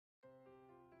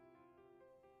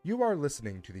You are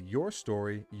listening to the Your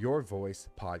Story, Your Voice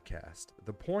podcast.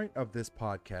 The point of this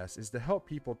podcast is to help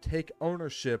people take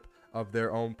ownership of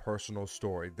their own personal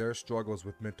story, their struggles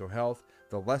with mental health,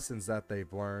 the lessons that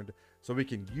they've learned, so we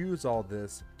can use all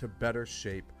this to better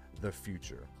shape the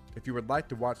future. If you would like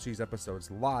to watch these episodes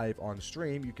live on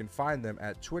stream, you can find them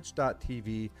at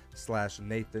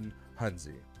twitch.tv/Nathan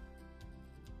Hunzi.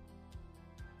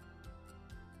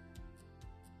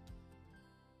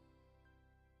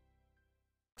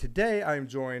 Today, I'm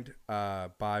joined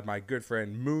by my good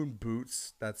friend Moon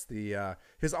Boots. That's the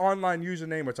his online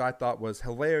username, which I thought was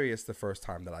hilarious the first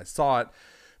time that I saw it.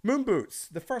 Moon Boots,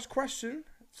 the first question,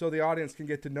 so the audience can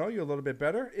get to know you a little bit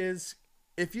better, is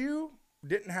if you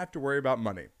didn't have to worry about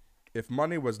money, if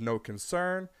money was no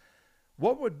concern,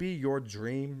 what would be your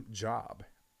dream job?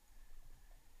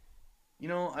 You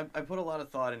know, I put a lot of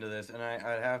thought into this, and I'd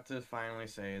have to finally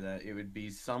say that it would be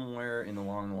somewhere in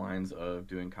along the lines of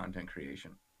doing content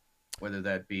creation, whether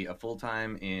that be a full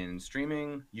time in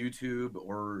streaming, YouTube,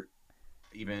 or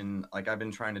even like I've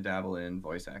been trying to dabble in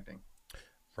voice acting.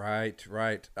 Right,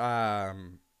 right.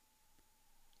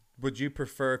 Would you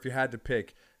prefer, if you had to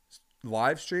pick,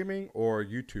 live streaming or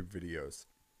YouTube videos?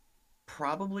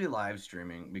 Probably live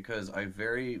streaming because I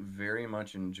very, very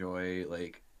much enjoy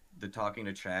like the talking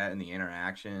to chat and the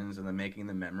interactions and the making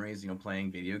the memories,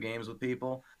 playing video games with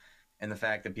people and the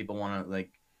fact that people want to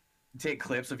like take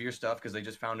clips of your stuff because they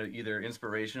just found it either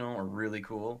inspirational or really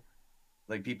cool.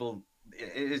 Like people,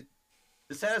 the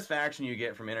satisfaction you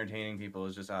get from entertaining people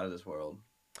is just out of this world.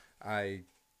 I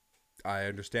I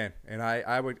understand, and I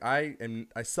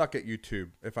suck at YouTube.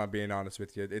 If I'm being honest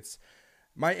with you, it's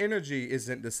my energy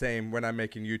isn't the same when I'm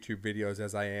making YouTube videos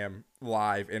as I am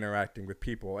live interacting with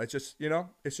people. It's just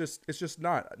it's just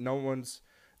not.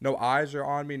 No eyes are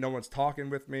on me. No one's talking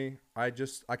with me. I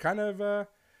kind of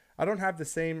I don't have the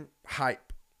same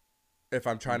hype if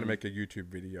I'm trying to Hmm. make a YouTube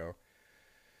video.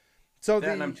 So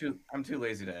That and the I'm too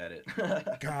lazy to edit.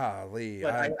 golly,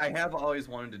 But I have always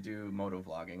wanted to do moto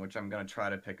vlogging, which I'm gonna try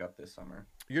to pick up this summer.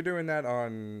 you're doing that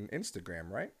on Instagram,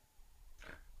 right?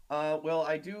 Well,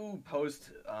 I do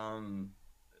post some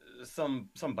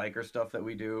biker stuff that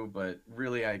we do, but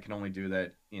really I can only do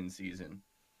that in season.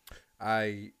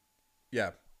 I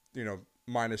yeah,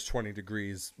 minus 20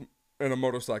 degrees in a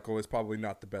motorcycle is probably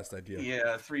not the best idea.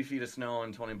 Yeah, 3 feet of snow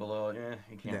and 20 below. Yeah,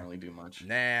 you can't Yeah. really do much.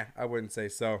 Nah, I wouldn't say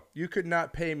so. You could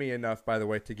not pay me enough, by the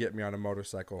way, to get me on a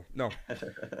motorcycle. No,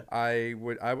 I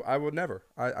would never.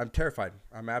 I'm terrified.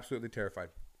 I'm absolutely terrified.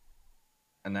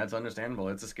 And that's understandable.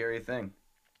 It's a scary thing.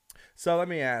 So let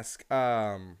me ask,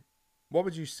 what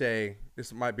would you say,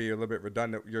 this might be a little bit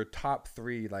redundant, your top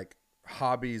three, like,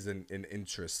 hobbies and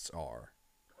interests are?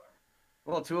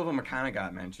 Well, two of them are kind of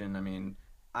got mentioned. I mean,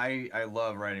 I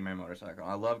love riding my motorcycle.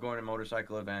 I love going to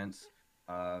motorcycle events.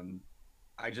 Um,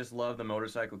 I just love the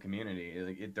motorcycle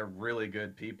community. They're really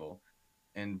good people.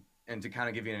 And to kind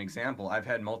of give you an example, I've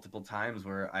had multiple times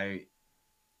where I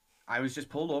was just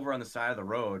pulled over on the side of the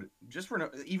road just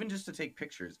for even just to take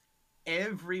pictures.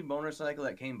 Every motorcycle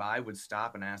that came by would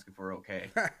stop and ask if we're okay.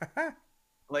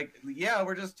 Like, yeah,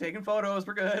 we're just taking photos.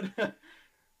 We're good.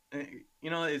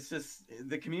 It's just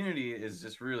the community is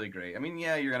just really great. I mean,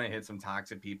 yeah, you're gonna hit some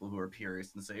toxic people who are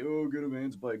purists and say, "Oh, get a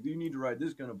man's bike. Do you need to ride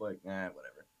this kind of bike?" Nah,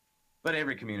 whatever. But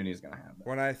every community is gonna have that.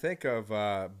 When I think of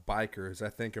bikers, I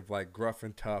think of like gruff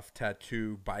and tough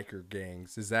tattoo biker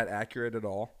gangs. Is that accurate at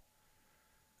all?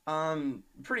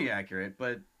 Pretty accurate,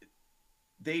 but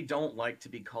they don't like to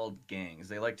be called gangs.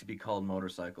 They like to be called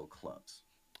motorcycle clubs.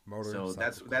 So Motorcycle club.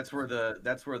 that's where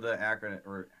the acronym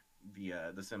or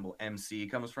the symbol MC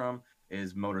comes from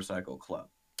is motorcycle club.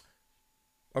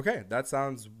 Okay, that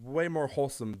sounds way more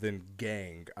wholesome than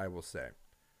gang, I will say.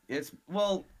 It's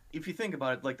well, if you think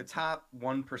about it, like the top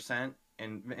 1%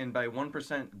 and by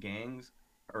 1% gangs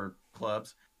or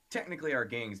clubs technically are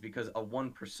gangs because a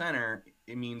one percenter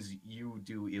it means you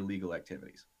do illegal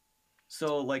activities.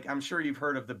 So like I'm sure you've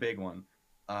heard of the big one,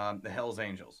 the Hell's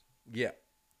Angels. Yeah,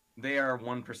 They are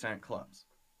 1% clubs.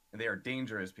 They are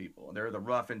dangerous people. They're the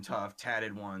rough and tough,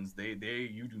 tatted ones. They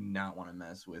you do not want to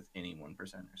mess with any one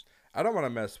percenters. I don't want to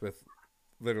mess with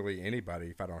literally anybody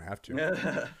if I don't have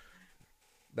to.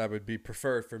 That would be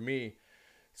preferred for me.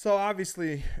 So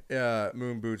obviously,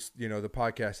 Moon Boots, the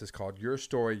podcast is called Your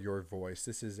Story, Your Voice.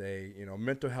 This is a,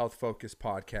 mental health focused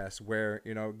podcast where,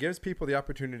 gives people the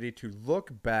opportunity to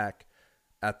look back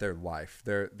at their life,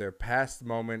 their past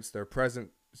moments, their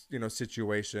present,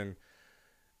 situation,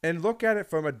 and look at it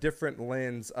from a different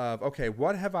lens of, okay,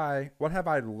 what have I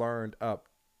learned up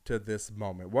to this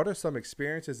moment? What are some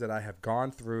experiences that I have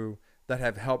gone through that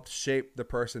have helped shape the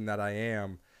person that I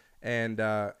am? And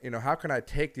how can I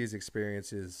take these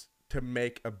experiences to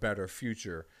make a better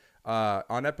future.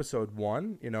 On episode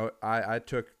 1, I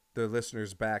took the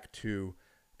listeners back to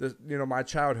my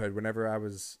childhood. Whenever I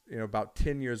was, about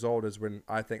 10 years old is when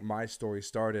I think my story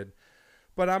started.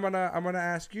 But I'm gonna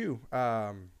ask you,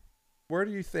 where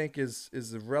do you think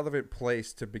is a relevant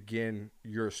place to begin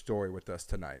your story with us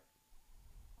tonight?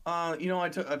 I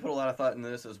put a lot of thought into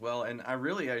this as well, and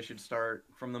I should start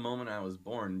from the moment I was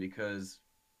born, because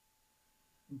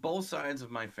both sides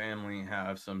of my family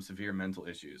have some severe mental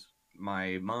issues.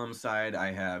 My mom's side,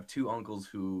 I have two uncles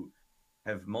who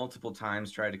have multiple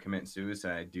times tried to commit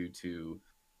suicide due to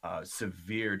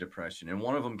severe depression, and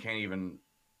one of them can't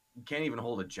even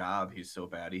hold a job. He's so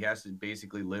bad. He has to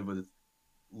basically live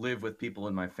with people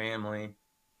in my family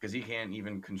because he can't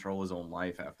even control his own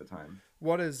life half the time.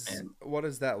 What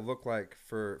does that look like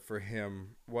for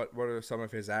him? What are some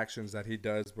of his actions that he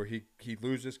does where he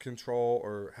loses control,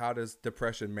 or how does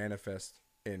depression manifest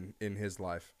in his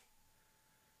life?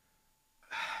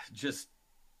 Just,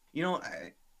 you know,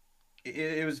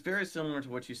 it was very similar to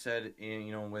what you said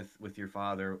with your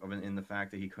father, in the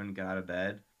fact that he couldn't get out of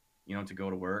bed, to go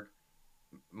to work.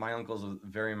 My uncle's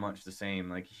very much the same.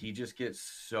 Like, he just gets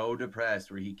so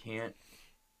depressed where he can't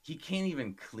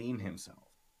even clean himself.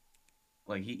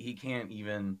 Like, he can't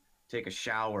even take a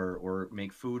shower or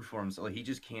make food for himself. Like, he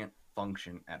just can't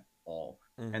function at all.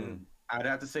 Mm-hmm. And I'd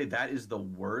have to say that is the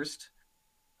worst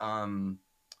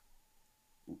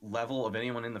level of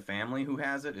anyone in the family who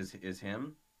has it is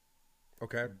him.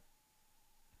 Okay.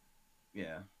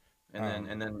 Yeah.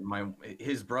 And then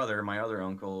his brother, my other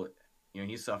uncle,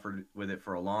 he suffered with it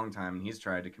for a long time, and he's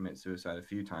tried to commit suicide a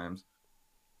few times.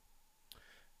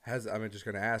 I'm just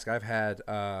going to ask. I've had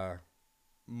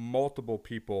multiple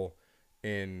people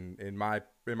in my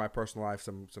personal life,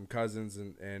 some cousins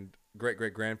and great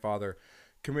grandfather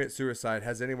commit suicide.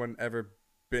 Has anyone ever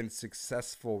been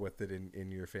successful with it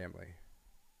in your family?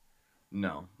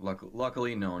 No,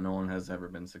 luckily, no. No one has ever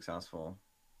been successful.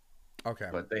 Okay,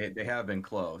 but they have been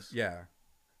close. Yeah.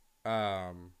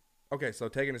 Okay, so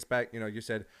taking us back, you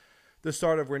said the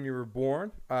start of when you were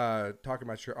born, talking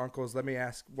about your uncles. Let me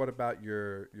ask, what about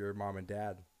your mom and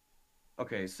dad?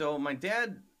 Okay, so my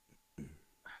dad,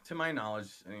 to my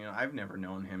knowledge, I've never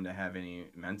known him to have any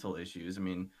mental issues. I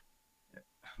mean,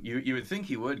 you would think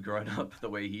he would, growing up the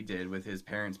way he did, with his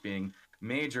parents being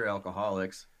major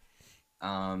alcoholics.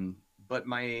 But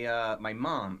my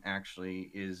mom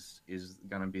actually is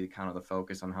gonna be kind of the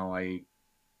focus on how I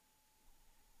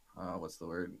what's the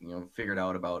word, figured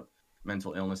out about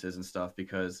mental illnesses and stuff,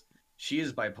 because she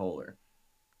is bipolar,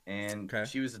 and Okay.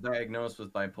 she was diagnosed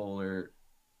with bipolar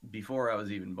before I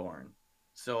was even born.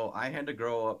 So I had to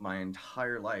grow up my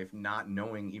entire life not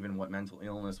knowing even what mental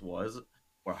illness was,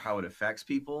 or how it affects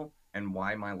people, and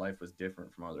why my life was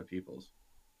different from other people's.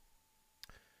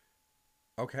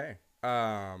 Okay.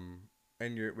 And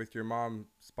with your mom's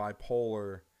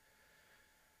bipolar.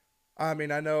 I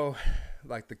mean, I know,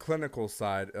 like, the clinical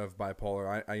side of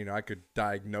bipolar. I could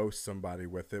diagnose somebody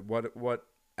with it. What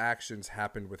actions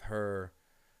happened with her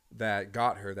that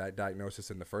got her that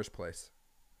diagnosis in the first place?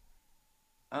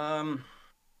 Um,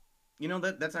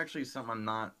 that's actually something I'm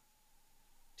not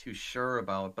too sure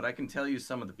about, but I can tell you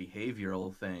some of the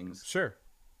behavioral things. Sure.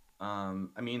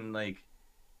 I mean, like,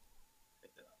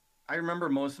 I remember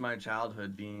most of my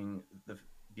childhood being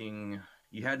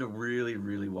you had to really,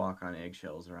 really walk on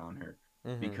eggshells around her,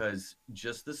 Mm-hmm. because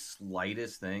just the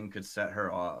slightest thing could set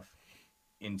her off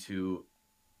into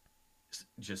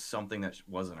just something that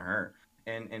wasn't her.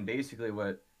 And basically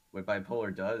what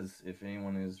bipolar does, if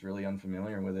anyone is really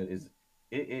unfamiliar with it, is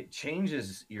it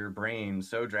changes your brain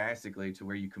so drastically to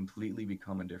where you completely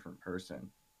become a different person.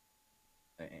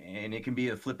 And it can be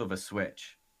a flip of a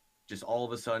switch. Just all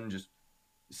of a sudden, just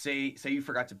say you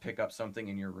forgot to pick up something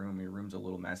in your room's a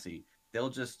little messy. They'll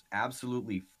just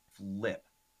absolutely flip,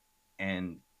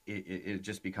 and it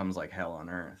just becomes like hell on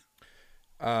earth.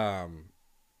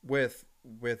 With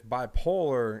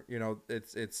bipolar,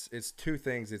 it's two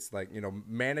things. It's like,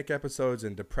 manic episodes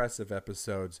and depressive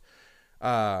episodes.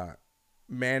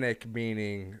 Manic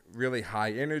meaning really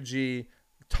high energy,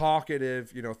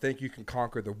 talkative, think you can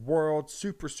conquer the world,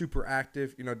 super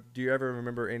active. Do you ever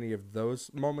remember any of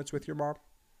those moments with your mom?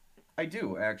 I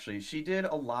do, actually. She did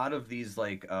a lot of these,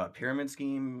 like, pyramid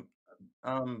scheme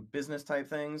business type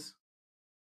things.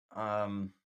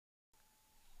 Um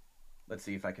let's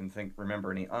see if I can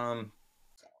remember any.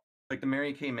 Like the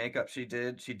Mary Kay makeup she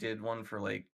did one for,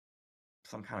 like,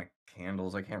 some kind of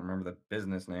candles. I can't remember the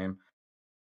business name.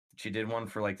 She did one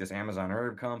for, like, this Amazon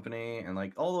herb company, and,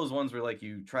 like, all those ones where, like,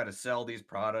 you try to sell these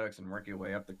products and work your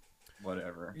way up the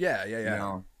whatever. Yeah.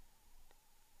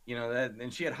 You know that,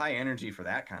 and she had high energy for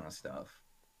that kind of stuff.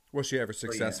 Was she ever But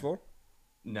yeah, successful?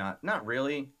 not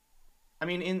really. I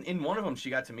mean, in one of them, she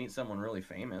got to meet someone really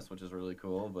famous, which is really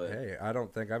cool. But Hey, I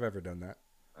don't think I've ever done that.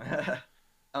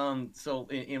 so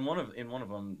in one of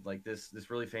them, like this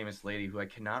really famous lady who I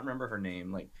cannot remember her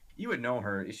name. Like you would know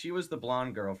her. She was the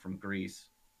blonde girl from Grease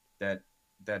that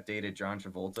dated John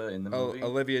Travolta in the Oh, movie.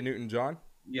 Olivia Newton-John.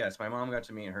 Yes, my mom got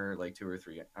to meet her like two or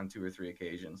three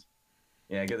occasions.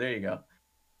 Yeah, there you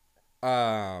go.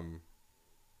 Um.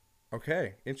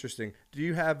 Okay, interesting. Do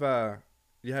you have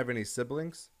any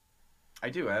siblings? I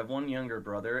do. I have one younger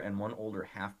brother and one older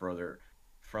half brother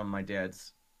from my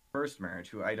dad's first marriage,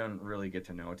 who I don't really get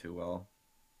to know too well.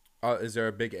 Is there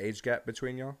a big age gap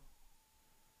between y'all?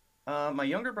 My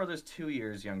younger brother's 2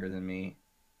 years younger than me.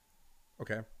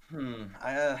 Okay.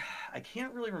 I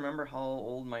can't really remember how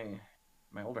old my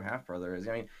older half brother is.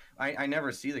 I mean, I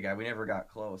never see the guy. We never got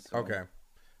close. So Okay.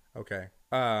 Okay.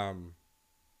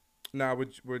 Now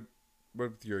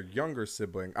with your younger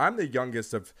sibling, I'm the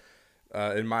youngest of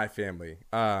in my family.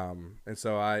 And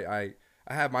so I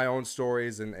have my own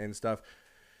stories and stuff.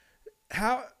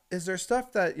 How is there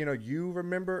stuff that you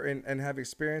remember and have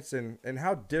experienced and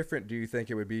how different do you think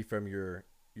it would be from your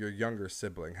younger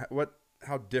sibling?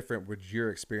 How different would your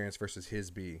experience versus his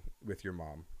be with your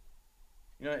mom?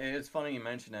 it's funny you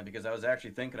mention that because I was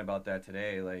actually thinking about that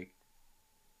today. Like,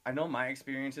 I know my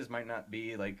experiences might not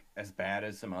be like as bad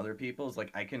as some other people's.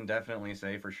 Like, I can definitely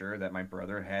say for sure that my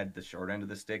brother had the short end of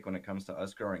the stick when it comes to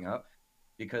us growing up,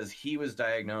 because he was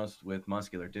diagnosed with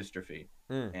muscular dystrophy.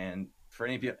 Mm, And for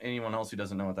anyone else who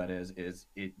doesn't know what that is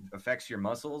it affects your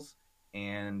muscles,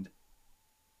 and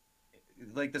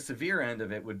like the severe end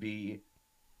of it would be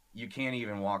you can't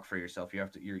even walk for yourself. You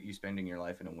have to you spending your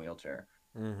life in a wheelchair.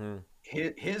 mm-hmm.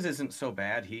 His isn't so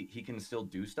bad. He can still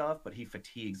do stuff, but he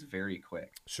fatigues very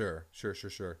quick. Sure, sure, sure,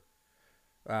 sure.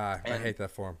 I And hate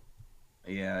that for him.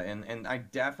 yeah, and I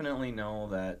definitely know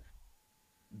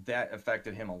that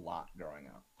affected him a lot growing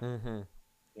up. Mm-hmm.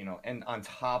 And on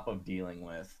top of dealing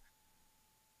with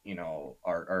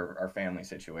our family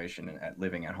situation and at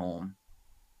living at home.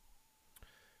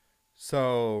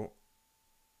 So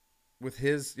with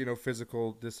his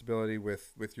physical disability,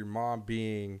 with your mom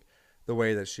being the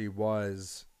way that she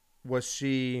was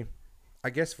she, I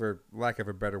guess for lack of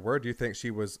a better word, do you think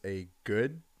she was a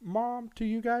good mom to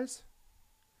you guys?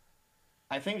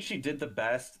 I think she did the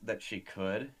best that she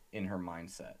could in her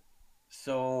mindset.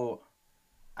 So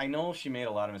I know she made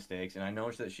a lot of mistakes, and I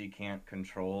know that she can't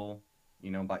control,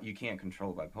 but you can't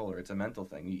control bipolar. It's a mental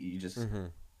thing. You just, Mm-hmm.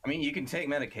 I mean, you can take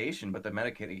medication, but the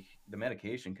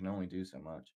medication can only do so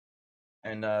much.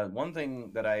 And one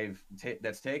thing that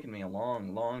that's taken me a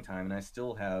long, long time, and I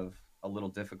still have a little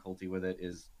difficulty with it,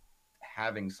 is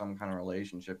having some kind of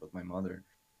relationship with my mother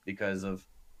because of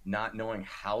not knowing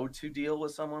how to deal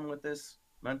with someone with this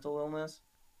mental illness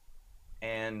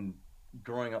and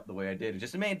growing up the way I did. It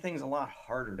just made things a lot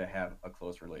harder to have a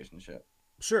close relationship.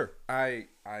 Sure, I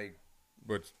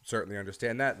would certainly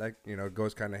understand that. That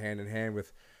goes kind of hand in hand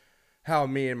with how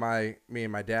me and my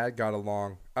dad got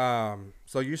along.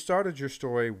 So you started your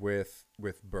story with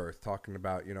birth, talking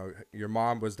about your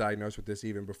mom was diagnosed with this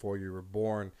even before you were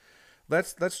born.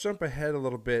 Let's jump ahead a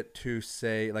little bit to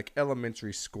say like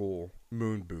elementary school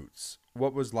moon boots.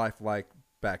 What was life like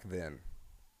back then?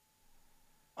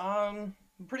 Um,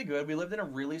 Pretty good. We lived in a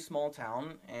really small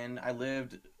town, and I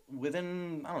lived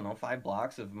within, I don't know, 5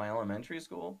 blocks of my elementary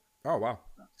school. Oh wow,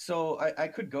 So I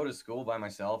could go to school by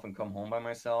myself and come home by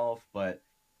myself, but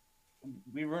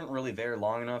we weren't really there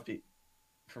long enough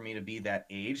for me to be that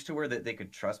age to where that they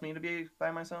could trust me to be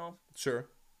by myself, sure.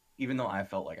 even though I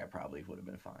felt like I probably would have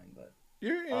been fine. But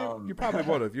You um, probably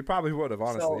would have. You probably would have.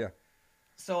 Honestly, so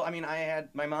yeah. I mean,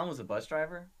 my mom was a bus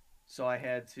driver, so I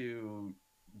had to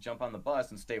jump on the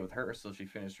bus and stay with her so she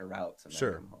finished her routes and then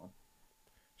Sure, come home.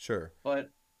 sure. But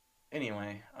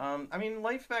anyway, I mean,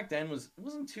 life back then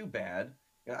wasn't too bad.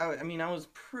 I mean, I was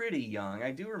pretty young.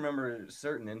 I do remember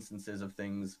certain instances of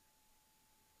things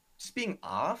just being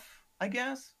off, I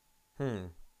guess. Hmm.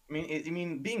 I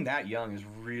mean, being that young is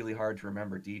really hard to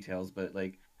remember details, but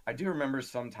like I do remember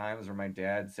some times where my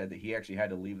dad said that he actually had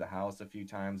to leave the house a few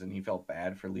times, and he felt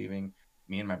bad for leaving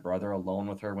me and my brother alone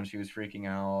with her when she was freaking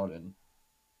out. And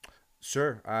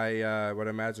Sure. I would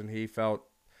imagine he felt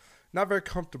not very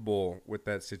comfortable with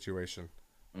that situation.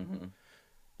 hmm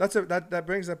That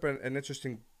brings up an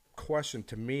interesting question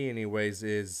to me, anyways.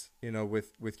 Is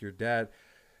with your dad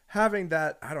having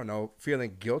that, I don't know,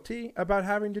 feeling guilty about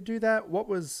having to do that. What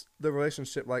was the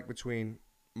relationship like between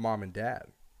mom and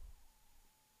dad?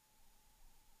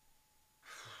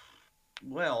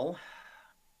 well,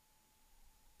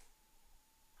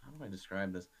 how do I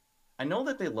describe this? I know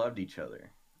that they loved each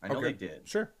other. I know Okay, they did.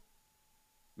 sure.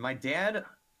 My dad,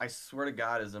 I swear to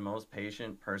God, is the most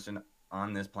patient person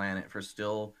on this planet for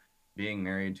still being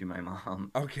married to my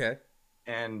mom. Okay.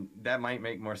 And that might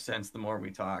make more sense the more we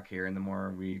talk here and the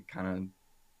more we kind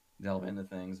of delve into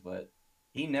things. But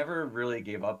he never really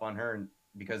gave up on her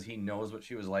because he knows what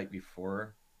she was like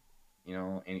before,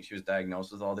 and she was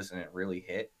diagnosed with all this and it really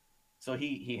hit. So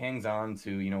he hangs on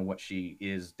to, what she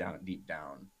is down deep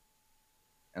down.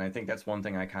 And I think that's one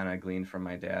thing I kind of gleaned from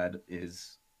my dad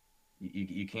is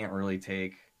you can't really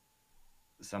take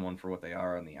someone for what they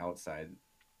are on the outside.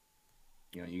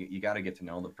 You got to get to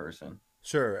know the person.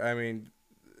 Sure. I mean,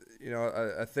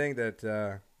 a thing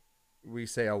that we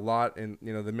say a lot in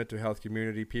the mental health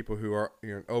community, people who are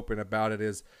open about it,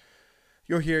 is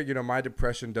you'll hear my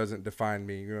depression doesn't define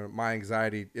me. My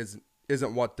anxiety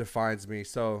isn't what defines me.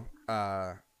 So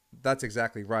that's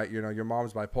exactly right. Your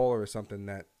mom's bipolar is something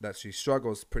that she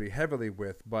struggles pretty heavily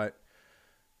with. But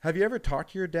have you ever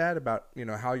talked to your dad about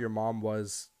how your mom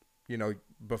was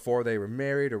before they were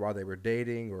married or while they were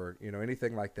dating or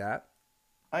anything like that?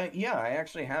 I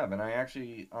actually have, and I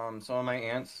actually some of my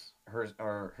aunts,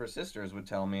 her sisters would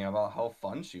tell me about how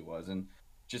fun she was, and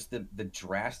just the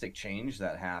drastic change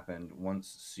that happened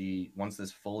once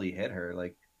this fully hit her.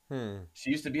 Like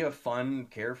she used to be a fun,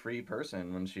 carefree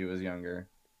person when she was younger.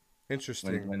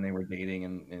 Interesting. When they were dating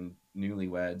and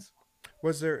newlyweds.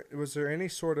 Was there any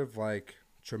sort of like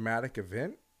traumatic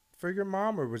event for your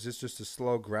mom, or was this just a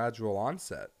slow, gradual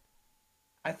onset?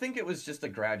 I think it was just a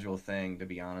gradual thing, to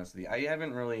be honest with you. I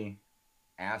haven't really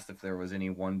asked if there was any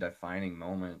one defining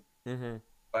moment, Mm-hmm.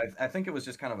 but I think it was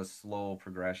just kind of a slow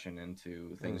progression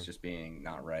into things Mm. just being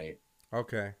not right.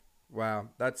 Okay. Wow.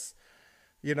 That's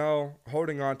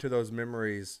holding on to those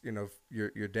memories,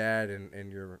 your dad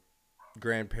and your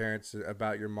grandparents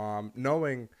about your mom,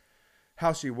 knowing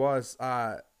how she was.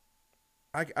 I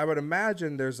would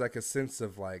imagine there's like a sense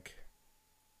of like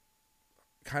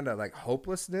kind of like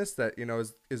hopelessness that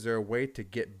is there a way to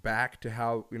get back to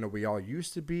how we all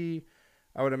used to be.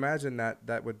 I would imagine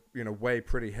that would weigh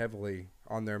pretty heavily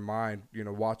on their mind,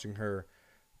 watching her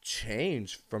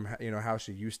change from how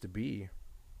she used to be.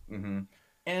 hmm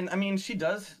And I mean, she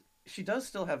does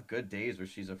still have good days where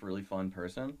she's a really fun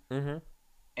person, Mm-hmm.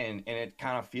 and it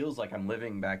kind of feels like I'm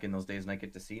living back in those days, and I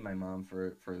get to see my mom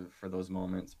for those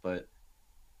moments. But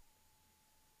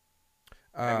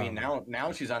I mean, um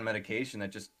now she's on medication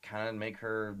that just kind of make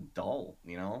her dull,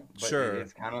 But sure.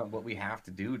 it's kind of what we have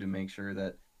to do to make sure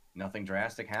that nothing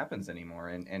drastic happens anymore.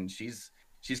 And she's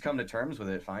come to terms with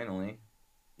it finally,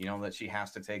 that she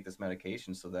has to take this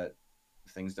medication so that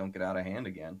things don't get out of hand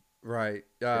again. Right.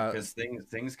 Because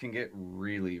things can get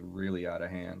really, really out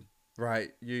of hand.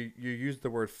 Right. You used the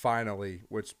word finally,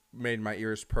 which made my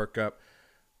ears perk up.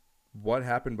 What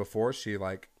happened before she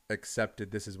like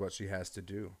accepted this is what she has to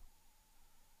do?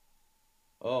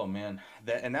 Oh man,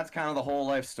 that's kind of the whole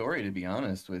life story, to be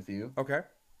honest with you. Okay.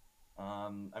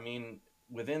 I mean,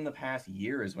 within the past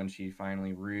year is when she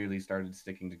finally really started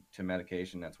sticking to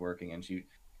medication that's working, and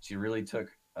she really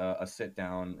took a sit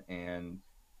down and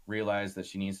realized that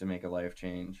she needs to make a life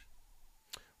change.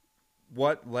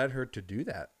 What led her to do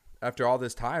that? After all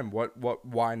this time,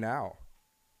 why now?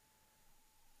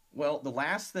 Well, the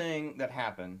last thing that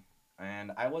happened,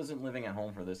 and I wasn't living at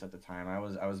home for this at the time.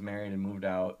 I was married and moved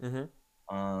out. Mm-hmm.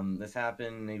 This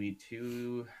happened maybe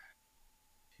 2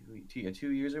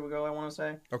 years ago, I want to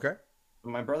say. Okay.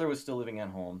 My brother was still living at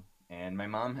home, and my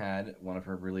mom had one of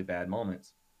her really bad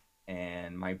moments.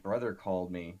 And my brother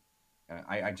called me.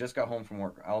 I just got home from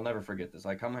work. I'll never forget this.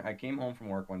 I came home from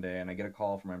work one day, and I get a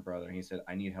call from my brother, and he said,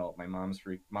 "I need help. My mom's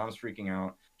freaking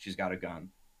out. She's got a gun."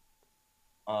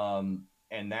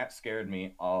 And that scared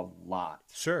me a lot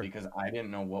Sure. because I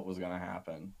didn't know what was gonna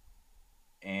happen,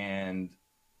 and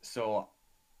so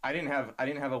I didn't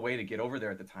have a way to get over there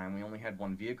at the time. We only had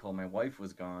one vehicle. My wife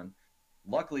was gone.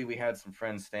 Luckily, we had some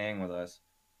friends staying with us,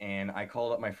 and I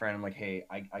called up my friend. I'm like, "Hey,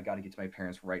 I got to get to my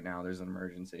parents right now. There's an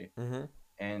emergency." Mm-hmm.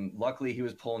 And luckily, he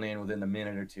was pulling in within a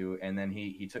minute or two, and then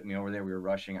he took me over there. We were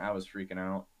rushing. I was freaking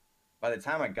out. By the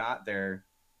time I got there,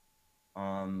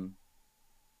 um,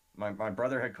 my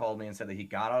brother had called me and said that he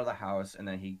got out of the house, and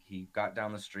then he got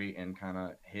down the street and kind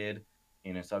of hid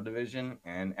in a subdivision.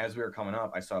 And as we were coming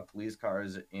up, I saw police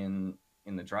cars in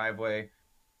the driveway.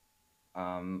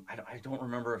 I don't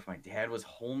remember if my dad was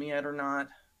home yet or not.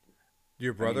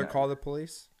 Your I mean, brother called the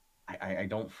police? I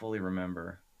don't fully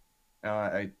remember.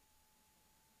 I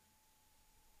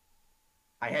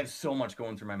had so much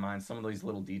going through my mind. Some of these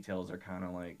little details are kind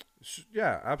of like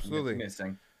Yeah, absolutely.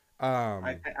 missing. I,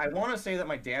 Um, I want to say that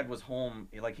my dad was home,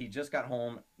 like he just got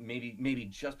home, maybe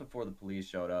just before the police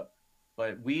showed up.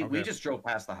 But we Okay. just drove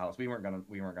past the house. We weren't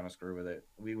gonna screw with it.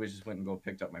 We just went and go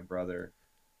picked up my brother.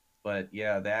 But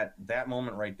yeah, that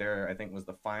moment right there, I think was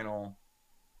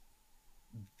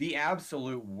the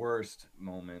absolute worst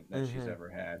moment that she's Mm-hmm. ever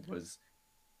had was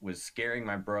scaring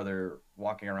my brother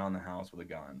walking around the house with a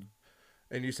gun.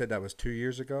 And you said that was 2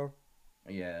 years ago.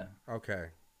 Yeah. Okay.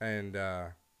 And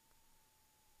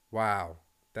wow,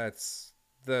 that's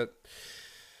the.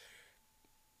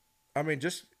 I mean,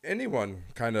 just anyone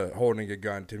kind of holding a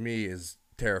gun to me is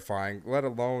terrifying. Let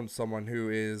alone someone who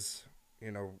is,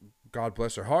 you know, God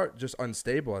bless her heart, just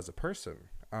unstable as a person.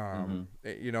 Mm-hmm.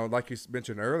 You know, like you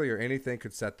mentioned earlier, anything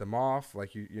could set them off.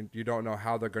 Like you don't know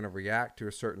how they're going to react to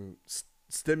a certain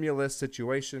stimulus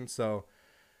situation. So,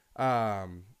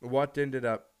 what ended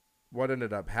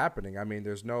up happening? I mean,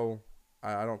 there's no.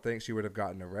 I don't think she would have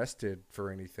gotten arrested for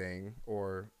anything,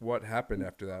 or what happened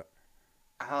after that.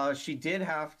 She did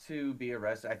have to be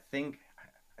arrested. I think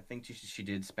she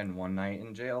did spend one night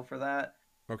in jail for that.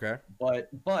 Okay. But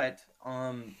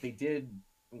they did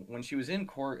when she was in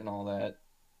court and all that.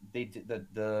 They did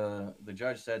the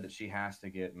judge said that she has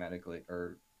to get medically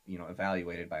or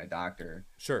evaluated by a doctor,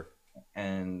 Sure.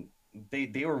 and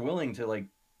they were willing to like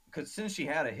because since she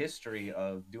had a history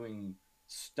of doing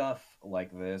stuff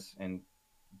like this and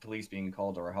police being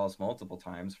called to her house multiple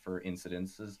times for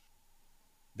incidences,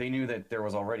 they knew that there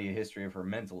was already a history of her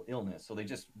mental illness, so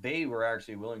they were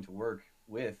actually willing to work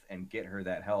with and get her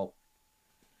that help.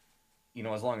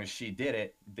 As long as she did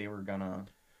it, they were gonna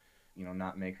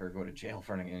not make her go to jail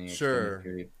for any extended Sure.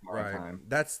 period of Right. time.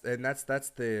 That's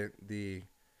the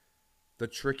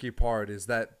tricky part is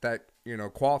that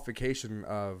qualification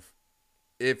of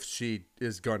if she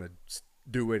is gonna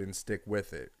do it and stick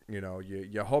with it.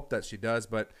 You hope that she does,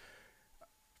 but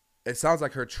it sounds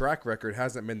like her track record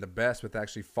hasn't been the best with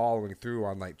actually following through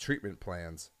on like treatment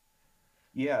plans.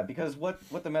 Yeah, because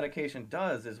what the medication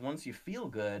does is once you feel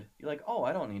good, you're like, oh,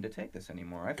 I don't need to take this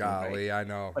anymore. I feel great. Golly, I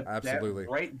know But that absolutely.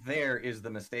 right there is the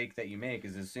mistake that you make.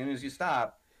 Is as soon as you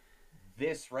stop,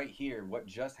 this right here, what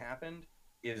just happened,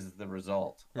 is the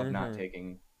result of not Hmm.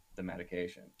 taking the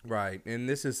medication. Right, and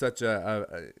this is such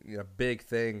a big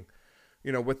thing,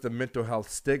 with the mental health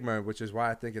stigma, which is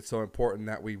why I think it's so important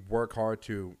that we work hard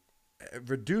to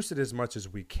reduce it as much as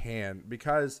we can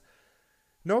because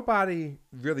nobody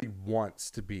really wants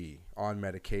to be on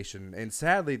medication. And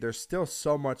sadly, there's still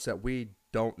so much that we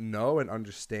don't know and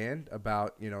understand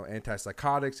about,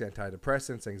 antipsychotics,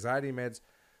 antidepressants, anxiety meds.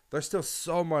 There's still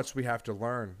so much we have to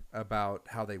learn about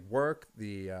how they work,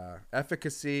 the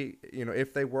efficacy,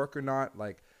 if they work or not.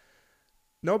 Like,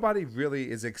 nobody really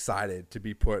is excited to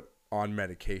be put on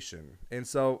medication. And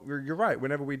so you're right.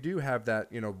 Whenever we do have that,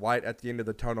 light at the end of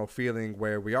the tunnel feeling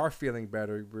where we are feeling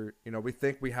better, we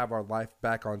think we have our life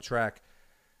back on track,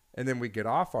 and then we get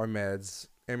off our meds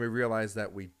and we realize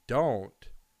that we don't.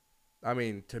 I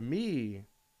mean, to me,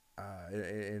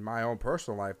 in my own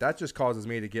personal life, that just causes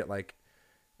me to get like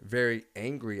very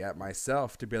angry at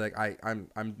myself to be like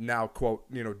I'm now quote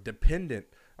dependent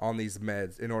on these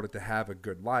meds in order to have a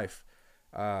good life.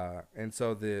 And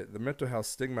so the mental health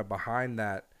stigma behind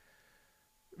that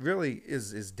really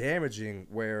is damaging.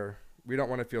 Where we don't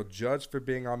want to feel judged for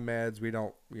being on meds. We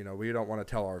don't want to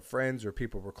tell our friends or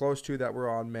people we're close to that we're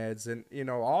on meds, and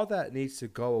all that needs to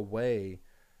go away.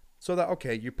 So that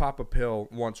okay, you pop a pill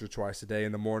once or twice a day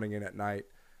in the morning and at night.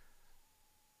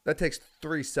 That takes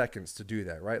 3 seconds to do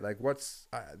that, right? Like, what's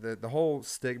the whole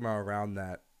stigma around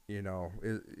that?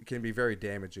 It can be very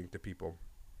damaging to people.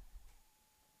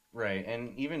 Right.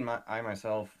 And even I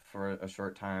myself, for a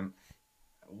short time,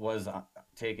 was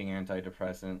taking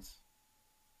antidepressants,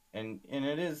 and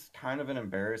it is kind of an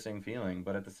embarrassing feeling,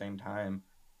 but at the same time,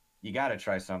 you got to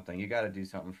try something. You got to do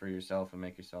something for yourself and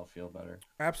make yourself feel better.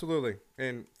 Absolutely,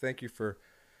 and thank you for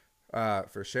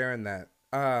sharing that.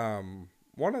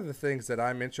 One of the things that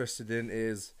I'm interested in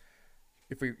is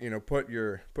if we put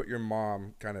your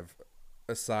mom kind of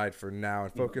aside for now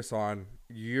and Mhm. focus on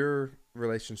your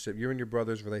relationship, you and your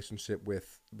brother's relationship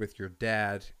with your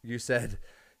dad. You said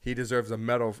he deserves a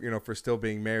medal, for still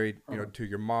being married, to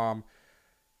your mom.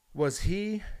 Was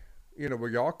he, were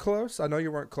y'all close? I know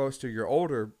you weren't close to your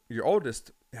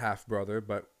oldest half brother,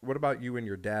 but what about you and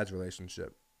your dad's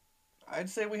relationship? I'd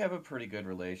say we have a pretty good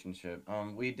relationship.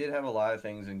 We did have a lot of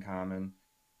things in common.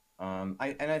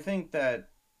 I think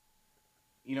that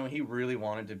he really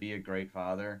wanted to be a great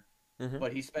father, Mm-hmm.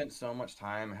 but he spent so much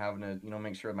time having to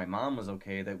make sure my mom was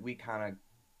okay that we kind of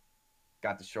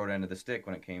got the short end of the stick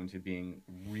when it came to being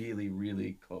really,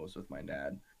 really close with my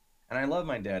dad. And I love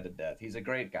my dad to death. He's a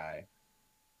great guy.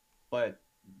 But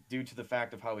due to the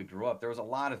fact of how we grew up, there was a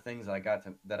lot of things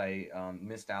that I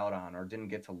missed out on or didn't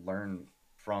get to learn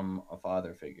from a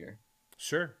father figure.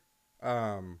 Sure.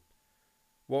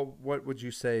 Well, what would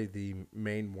you say the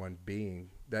main one being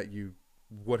that you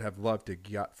would have loved to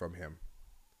get from him?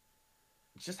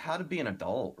 Just how to be an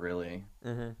adult, really.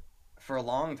 Mm-hmm. For a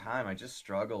long time, I just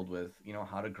struggled with,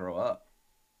 how to grow up.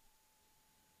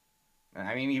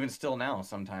 I mean, even still now,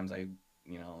 sometimes I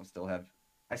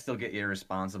still get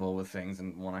irresponsible with things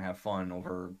and want to have fun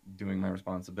over doing my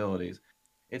responsibilities.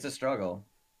 It's a struggle.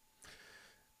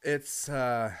 It's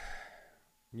and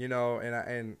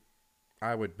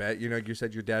I would bet, you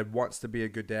said your dad wants to be a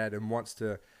good dad and wants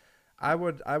to. I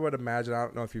would imagine. I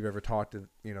don't know if you've ever talked to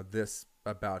this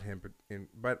about him,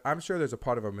 but I'm sure there's a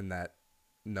part of him in that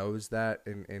knows that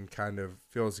and kind of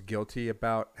feels guilty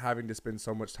about having to spend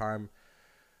so much time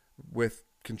with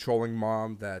controlling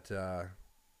mom that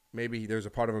maybe there's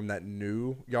a part of him that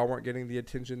knew y'all weren't getting the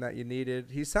attention that you needed.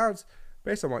 He sounds,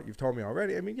 based on what you've told me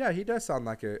already, I mean, yeah, he does sound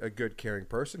like a good, caring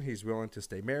person. He's willing to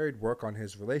stay married, work on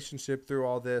his relationship through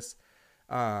all this.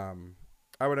 I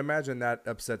would imagine that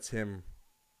upsets him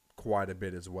quite a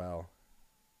bit as well.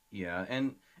 Yeah,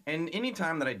 and any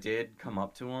time that I did come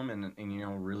up to him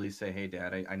and really say, "Hey,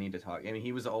 Dad, I need to talk," I mean,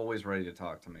 he was always ready to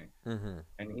talk to me, Mm-hmm.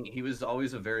 and he was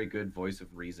always a very good voice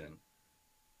of reason.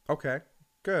 Okay,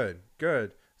 good,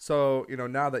 good. So,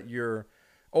 now that you're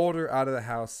older, out of the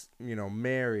house,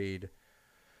 married,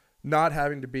 not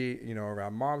having to be,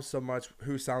 around mom so much,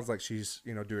 who sounds like she's,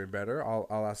 doing better.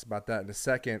 I'll ask about that in a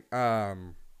second.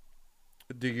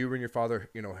 Do you and your father,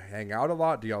 hang out a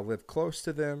lot? Do y'all live close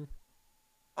to them?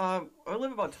 I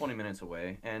live about 20 minutes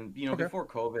away, and Okay. before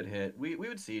COVID hit, we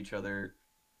would see each other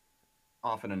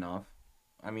often enough.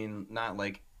 I mean, not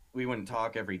like we wouldn't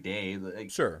talk every day. Like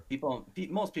Sure.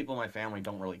 most people in my family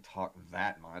don't really talk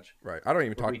that much. Right. I don't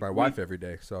even But talk to my we wife every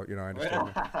day, so I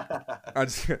understand you. I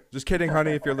just kidding,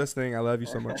 honey. If you're listening, I love you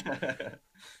so much.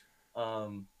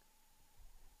 um,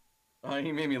 oh,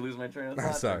 you made me lose my train of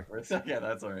thought Sorry. there for a second. Yeah,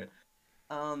 that's all right.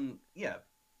 Yeah.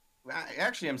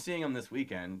 Actually, I'm seeing him this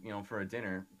weekend. For a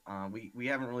dinner. We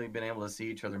haven't really been able to see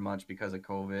each other much because of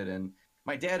COVID, and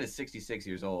my dad is 66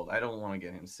 years old. I don't want to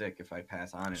get him sick if I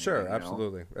pass on Sure, anything.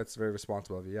 absolutely. That's very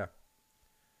responsible of you. Yeah.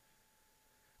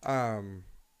 Um,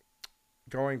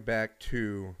 Going back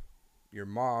to your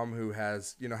mom, who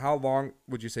has, how long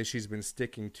would you say she's been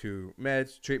sticking to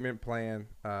meds, treatment plan,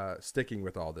 sticking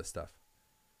with all this stuff?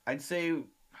 I'd say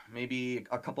maybe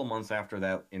a couple months after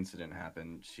that incident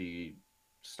happened, she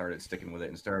started sticking with it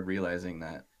and started realizing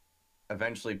that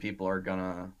eventually people are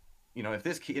gonna, if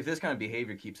this kind of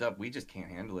behavior keeps up, we just can't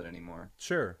handle it anymore.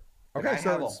 Sure. Like Okay, I so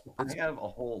have a I it's have a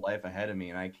whole life ahead of me,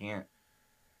 and I can't.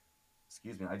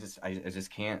 Excuse me. I just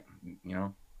can't. You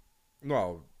know.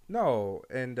 no, no,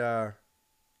 and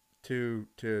to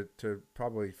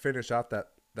probably finish out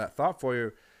that thought for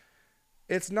you,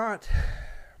 it's not.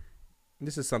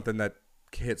 This is something that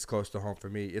hits close to home for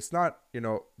me. It's not,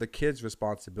 the kid's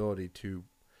responsibility to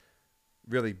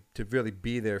really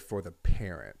be there for the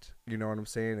parent. You know what I'm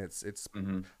saying? It's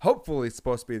Hmm. hopefully it's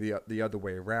supposed to be the other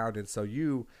way around. And so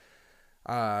to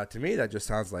me that just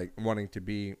sounds like wanting to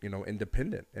be,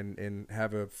 independent and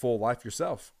have a full life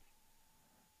yourself.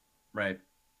 Right.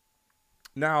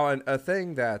 Now, a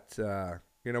thing that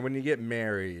when you get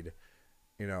married,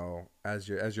 as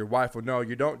your wife will know,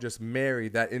 you don't just marry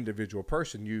that individual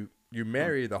person. You Hmm.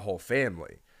 marry the whole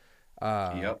family.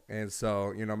 Yep. And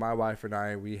so, my wife and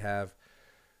I, we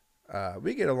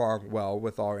get along well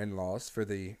with our in-laws for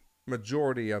the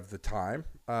majority of the time.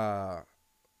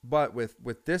 But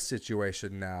with this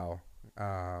situation now,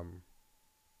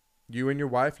 you and your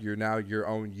wife, you're now your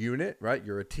own unit, right?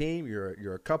 You're a team.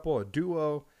 You're a couple, a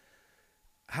duo.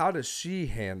 How does she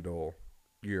handle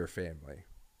your family?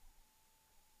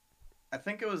 I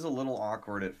think it was a little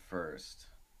awkward at first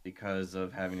because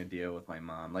of having to deal with my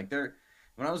mom.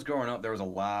 When I was growing up, there was a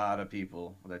lot of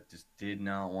people that just did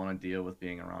not want to deal with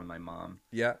being around my mom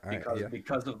Yeah, because yeah.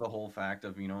 because of the whole fact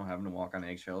of having to walk on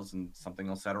eggshells and something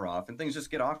will set her off and things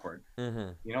just get awkward.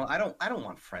 Mm-hmm. I don't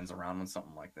want friends around when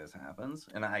something like this happens,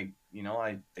 and I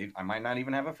might not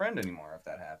even have a friend anymore if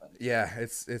that happens. Yeah,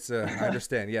 I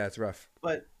understand. Yeah, it's rough.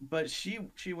 But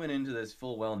she went into this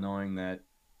full well knowing that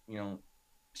you know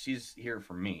she's here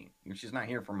for me. She's not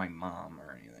here for my mom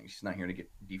or anything. She's not here to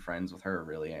be friends with her,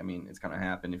 really. I mean, it's gonna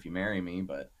happen if you marry me,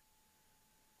 but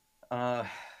uh,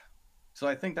 so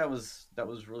I think that was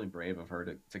really brave of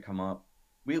her to come up.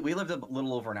 We lived a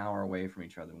little over an hour away from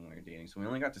each other when we were dating, so we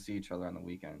only got to see each other on the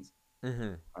weekends.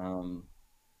 Mm-hmm. Um,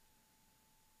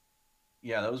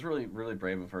 yeah, that was really really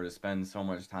brave of her to spend so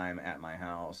much time at my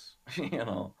house,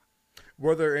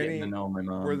 Were there getting to any know my were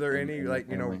mom there and, any and my like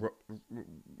family.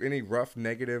 any rough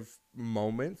negative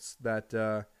moments that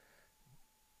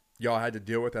y'all had to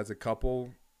deal with as a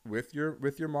couple with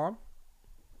your mom?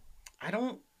 I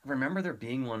don't remember there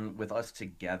being one with us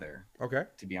together, Okay.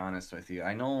 to be honest with you.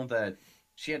 I know that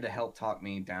she had to help talk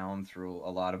me down through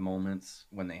a lot of moments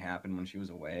when they happened when she was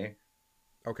away.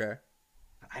 Okay.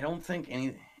 I don't think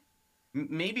any.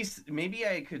 Maybe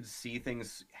I could see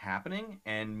things happening,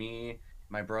 and me,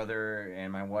 my brother,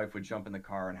 and my wife would jump in the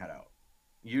car and head out.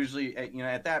 Usually,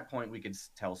 at that point, we could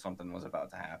tell something was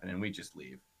about to happen, and we just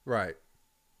leave. Right.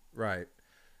 Right.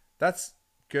 That's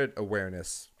good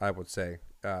awareness, I would say.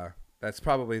 That's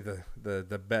probably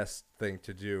the best thing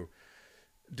to do.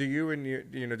 Do you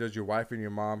and does your wife and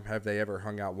your mom, have they ever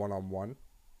hung out one on one?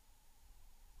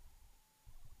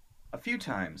 A few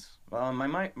times.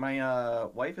 My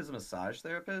wife is a massage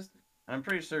therapist, and I'm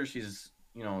pretty sure she's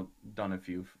done a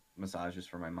few massages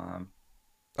for my mom.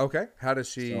 Okay. How does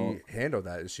she So handle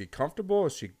that? Is she comfortable?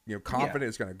 Is she yeah, confident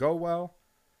it's going to go well?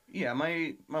 yeah,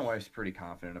 my wife's pretty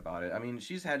confident about it. I mean,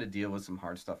 she's had to deal with some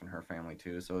hard stuff in her family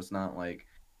too, so it's not like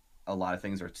a lot of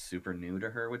things are super new to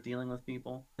her with dealing with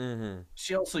people. Mm-hmm.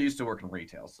 She also used to work in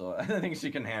retail, so I think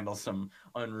she can handle some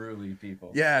unruly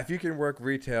people. Yeah, if you can work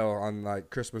retail on like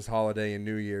Christmas holiday and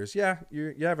New Year's, yeah,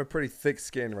 you have a pretty thick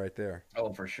skin right there.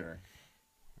 Oh, for sure.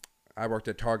 I worked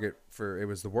at Target for it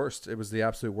was the worst. It was the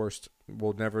absolute worst.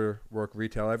 We'll never work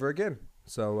retail ever again.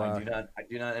 So I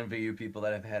do not envy you people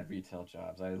that have had retail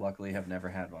jobs. I luckily have never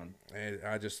had one.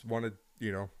 I just wanted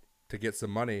to get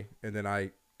some money, and then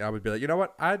I would be like, you know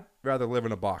what? I'd rather live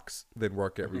in a box than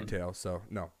work at retail. So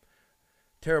no,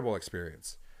 terrible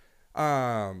experience.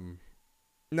 Um,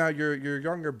 Now your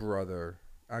younger brother,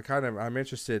 I'm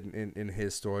interested in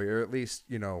his story, or at least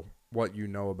what you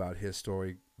know about his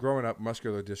story. Growing up,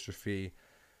 muscular dystrophy,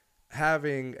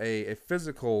 having a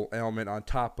physical ailment on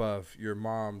top of your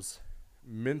mom's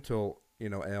mental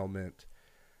ailment.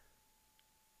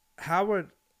 How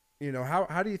would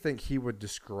how do you think he would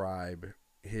describe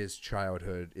his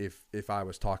childhood if I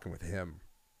was talking with him?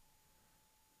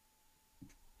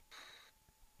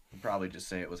 I'd probably just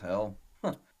say it was hell.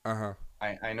 Uh huh.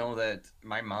 I know that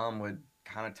my mom would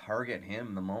kind of target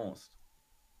him the most,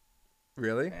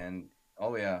 Really? and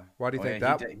oh yeah, Why do you oh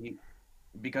yeah, think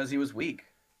that? because he was weak.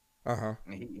 Uh huh.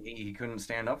 He couldn't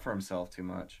stand up for himself too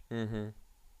much, Mm-hmm.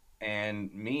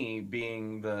 and me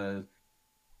being the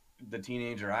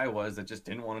teenager I was that just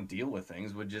didn't want to deal with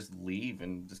things would just leave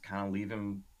and just kind of leave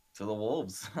him to the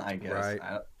wolves. I guess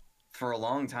Right. for a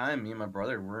long time, me and my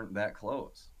brother weren't that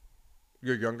close.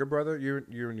 Your younger brother, you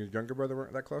and your younger brother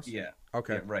weren't that close. Yeah,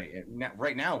 Okay. yeah, right.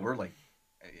 Right now we're like,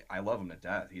 I love him to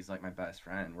death. He's like my best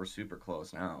friend. We're super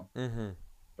close now. Mm-hmm.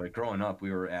 But growing up, we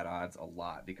were at odds a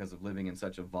lot because of living in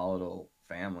such a volatile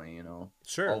family.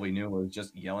 Sure. All we knew was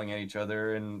just yelling at each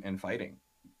other and fighting.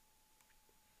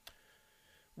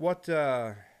 What?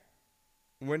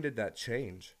 When did that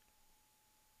change?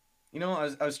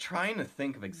 I was trying to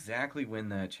think of exactly when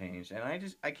that changed, and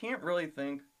I can't really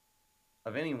think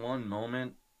of any one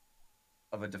moment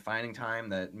of a defining time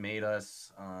that made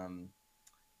us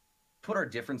put our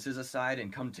differences aside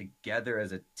and come together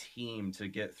as a team to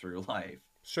get through life.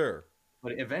 Sure.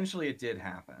 But eventually, it did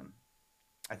happen.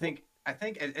 I think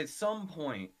at some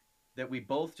point that we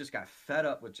both just got fed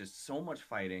up with just so much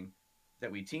fighting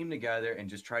that we teamed together and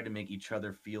just tried to make each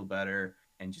other feel better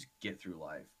and just get through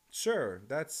life. Sure.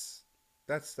 That's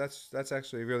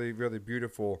actually really really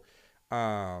beautiful.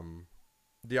 Um,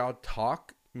 do y'all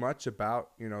talk much about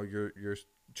your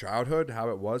childhood, how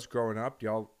it was growing up? Do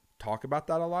y'all talk about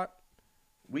that a lot?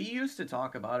 We used to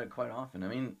talk about it quite often. I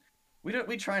mean,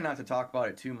 we try not to talk about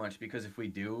it too much because if we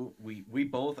do, we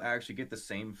both actually get the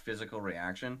same physical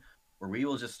reaction where we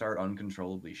will just start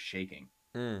uncontrollably shaking.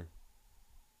 Mm.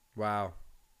 Wow.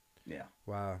 Yeah.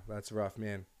 Wow. That's rough,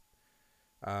 man.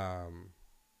 Um,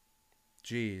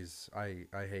 Geez, I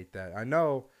hate that. I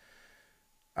know.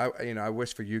 I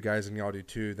wish for you guys and y'all do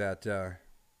too that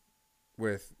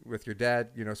with your dad,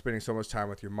 spending so much time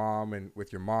with your mom and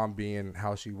with your mom being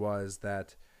how she was,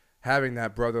 that having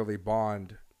that brotherly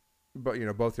bond, but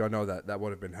both y'all know that that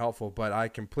would have been helpful. But I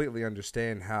completely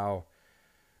understand how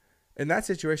in that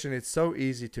situation it's so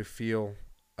easy to feel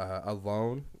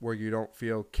alone, where you don't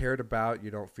feel cared about,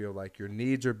 you don't feel like your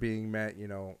needs are being met,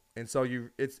 and so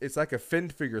it's like a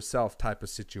fend for yourself type of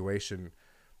situation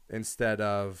instead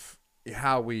of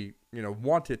how we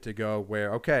want it to go,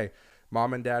 where okay,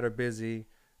 mom and dad are busy,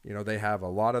 they have a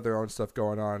lot of their own stuff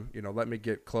going on, let me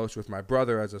get close with my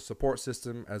brother as a support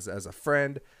system, as a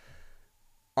friend.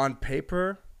 On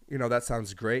paper, that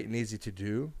sounds great and easy to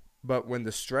do, but when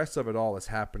the stress of it all is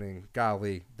happening,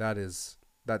 golly, that's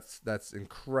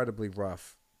incredibly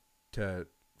rough to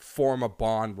form a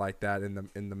bond like that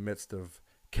in the midst of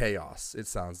chaos, it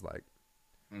sounds like.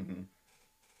 Hmm.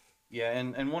 Yeah,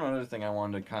 and one other thing I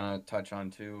wanted to kind of touch on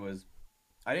too was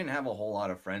I didn't have a whole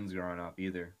lot of friends growing up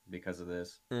either because of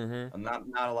this. Mm-hmm. Not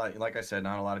a lot, like I said,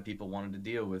 not a lot of people wanted to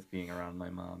deal with being around my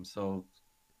mom. So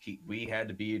we had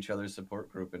to be each other's support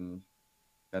group, and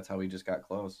that's how we just got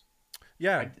close.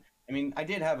 Yeah, I mean, I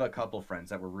did have a couple friends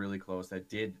that were really close that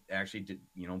did actually did,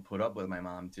 put up with my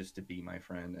mom just to be my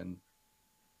friend, and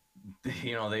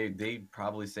they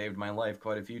probably saved my life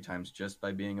quite a few times just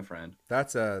by being a friend.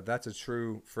 that's a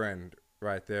true friend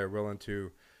right there, willing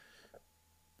to.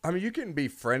 I mean, you can be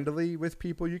friendly with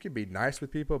people, you can be nice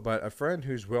with people, but a friend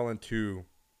who's willing to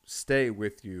stay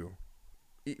with you,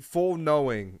 full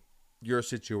knowing your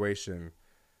situation,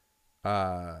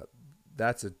 uh,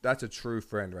 that's a true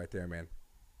friend right there, man.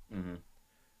 Hmm.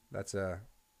 That's a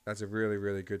that's a really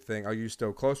really good thing. Are you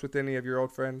still close with any of your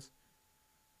old friends?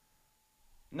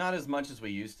 Not as much as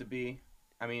we used to be.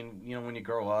 I mean, when you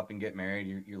grow up and get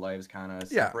married, your lives kind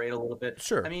of Yeah, separate a little bit. I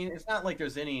sure. mean, it's not like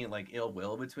there's any like ill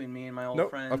will between me and my old Nope, of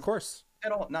friends course.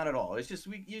 at all. Not at all. It's just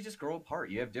you just grow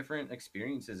apart. You have different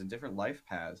experiences and different life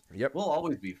paths. Yep, We'll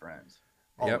always be friends.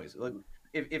 yep, Always. Like,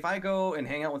 if I go and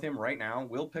hang out with him right now,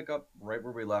 we'll pick up right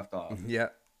where we left off. yeah.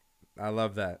 I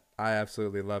love that. I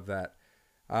absolutely love that.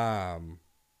 Um,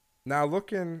 Now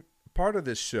looking part of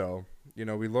this show,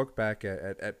 we look back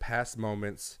at past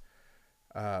moments,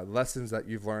 lessons that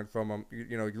you've learned from them.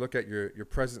 You look at your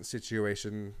present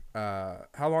situation.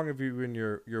 How long have you and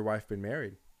your wife been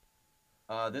married?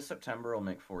 This September will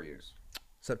make 4 years.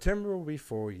 September will be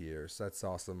 4 years. That's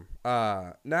awesome.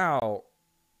 Now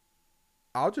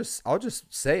I'll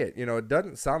just say it. It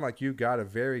doesn't sound like you got a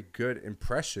very good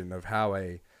impression of how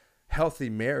a healthy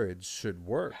marriage should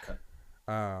work.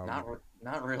 Um,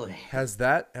 Not really. has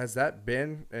that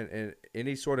been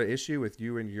any sort of issue with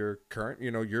you and your current,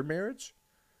 your marriage?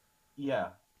 Yeah.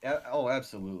 Oh,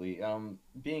 absolutely.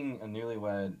 Being a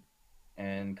newlywed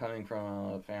and coming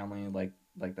from a family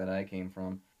like that I came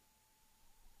from,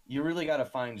 you really got to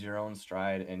find your own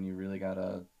stride, and you really got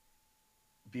to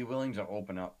be willing to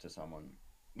open up to someone.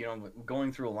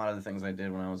 Going through a lot of the things I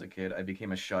did when I was a kid, I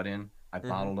became a shut-in. I Mm-hmm.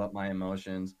 bottled up my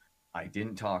emotions. I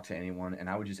didn't talk to anyone, and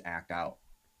I would just act out.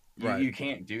 Right. You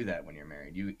can't do that when you're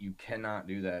married. You cannot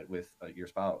do that with your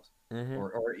spouse, Mm-hmm.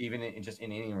 or even just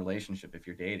in any relationship if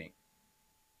you're dating.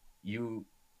 You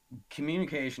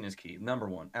Communication is key. Number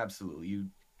one, absolutely.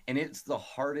 And it's the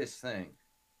hardest thing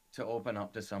to open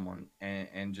up to someone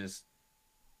and just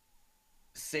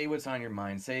say what's on your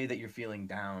mind. Say that you're feeling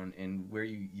down and where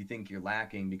you think you're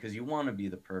lacking, because you want to be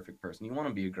the perfect person. You want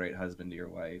to be a great husband to your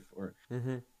wife, or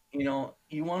Mm-hmm.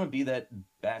 you want to be that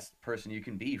best person you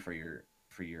can be for your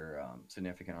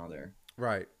significant other.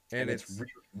 Right. And And it's it's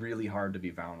really hard to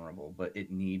be vulnerable, but it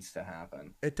needs to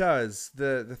happen. it does.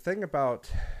 The thing about,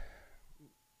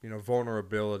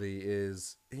 vulnerability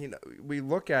is, we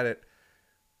look at it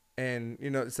and,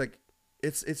 it's like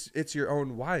it's your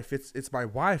own wife. It's my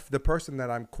wife, the person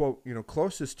that I'm quote,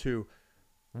 closest to.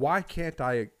 Why can't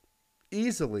I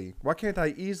easily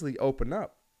open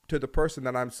up to the person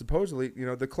that I'm supposedly,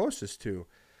 the closest to?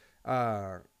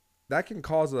 Uh, that can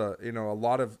cause a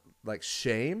lot of like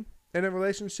shame in a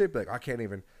relationship. Like I can't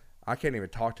even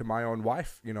talk to my own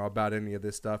wife, about any of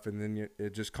this stuff, and then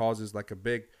it just causes like a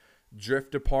big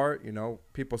drift apart.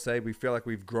 People say we feel like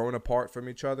we've grown apart from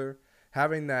each other.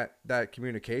 Having that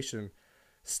communication,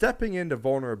 stepping into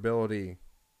vulnerability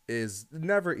is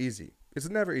never easy. It's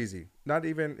never easy. Not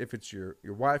even if it's your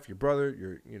wife, your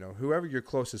brother, whoever you're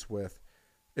closest with.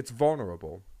 It's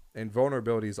vulnerable, and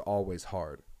vulnerability is always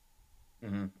hard.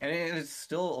 And it's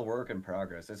still a work in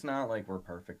progress. It's not like we're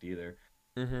perfect either.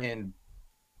 Mm-hmm. And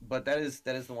but that is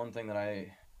the one thing that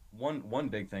one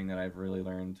big thing that I've really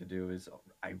learned to do is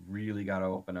I really got to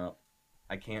open up.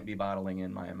 I can't be bottling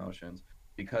in my emotions,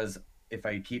 because if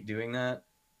I keep doing that,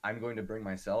 I'm going to bring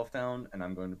myself down, and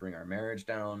I'm going to bring our marriage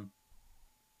down,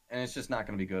 and it's just not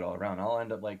going to be good all around.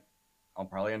 I'll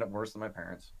probably end up worse than my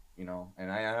parents,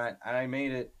 And I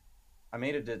made it. I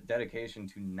made a dedication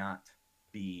to not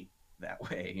be that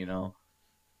way,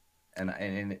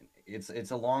 and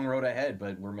it's a long road ahead,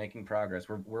 but we're making progress.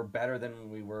 We're better than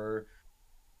we were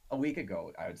a week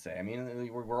ago, I would say. I mean,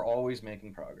 we're always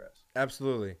making progress.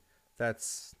 Absolutely.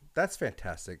 That's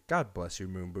fantastic. God bless you,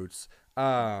 Moon Boots.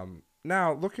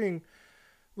 Now looking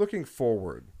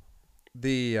forward,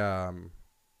 the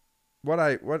what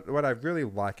I really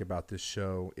like about this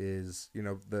show is,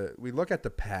 the we look at the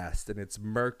past and it's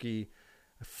murky,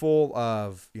 full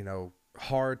of,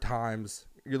 hard times.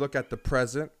 You look at the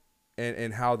present,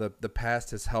 and how the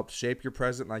past has helped shape your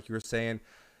present, like you were saying.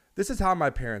 This is how my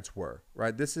parents were,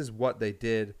 right? This is what they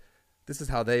did. This is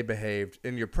how they behaved.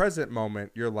 In your present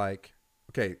moment, you're like,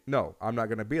 Okay, no, I'm not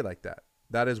going to be like that.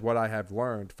 That is what I have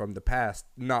learned from the past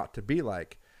not to be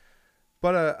like.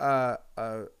 But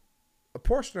a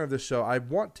portion of the show I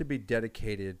want to be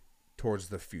dedicated towards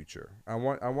the future. I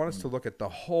want us to look at the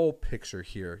whole picture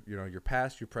here. You know, your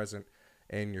past, your present,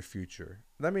 and your future.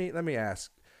 Let me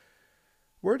ask,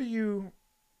 where do you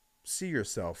see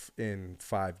yourself in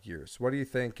 5 years? What do you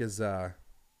think is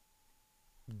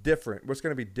different? What's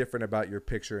going to be different about your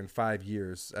picture in 5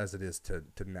 years as it is to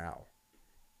now?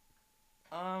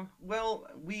 Well,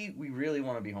 we really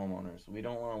want to be homeowners. We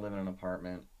don't want to live in an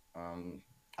apartment.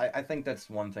 I think that's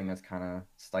one thing that's kind of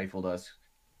stifled us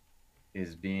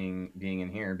is being in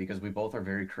here because we both are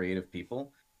very creative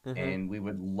people, Mm-hmm. and we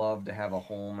would love to have a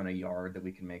home and a yard that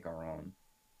we can make our own.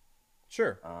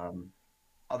 Sure.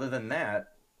 Other than that,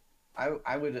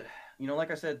 I would,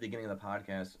 like I said at the beginning of the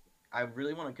podcast, I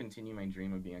really want to continue my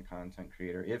dream of being a content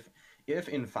creator. If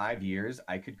in 5 years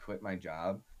I could quit my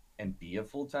job and be a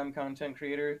full-time content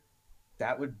creator,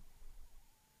 that would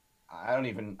I don't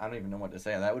even know what to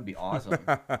say. That would be awesome.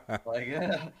 Like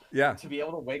Yeah. to be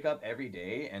able to wake up every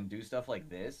day and do stuff like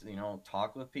this,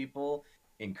 talk with people,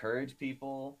 encourage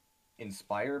people,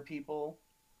 inspire people,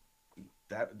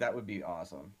 that would be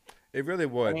awesome. It really I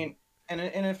would. mean, and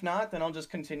if not, then I'll just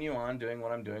continue on doing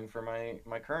what I'm doing for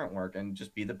my current work and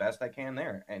just be the best I can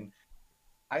there. And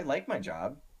I like my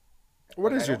job.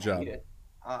 What Like I is your don't hate job? it.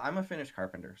 I'm a finished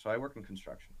carpenter, so I work in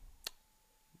construction.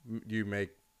 You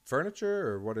make furniture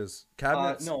or what is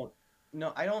cabinets? No,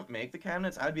 no, I don't make the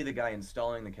cabinets. I'd be the guy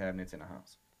installing the cabinets in a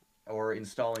house, or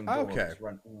installing Okay.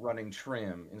 doors, running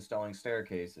trim, installing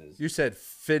staircases. You said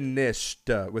finished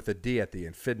with a D at the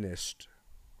end. Finished,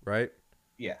 right?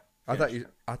 Yeah, I thought finished.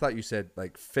 you I thought you said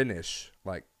like finish,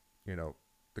 like, the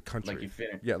Like country. you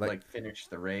finish, Yeah, like like finish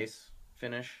the race,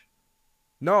 finish.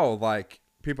 no, like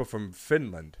people from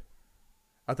Finland.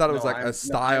 I thought it was No, like a I'm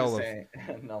style of. saying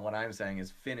no. What I'm saying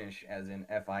is finish, as in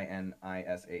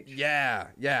Finish. Yeah,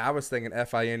 yeah. I was thinking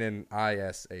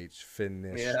Finnish.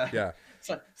 Finish. Yeah. Yeah,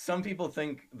 So some people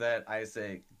think that I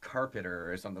say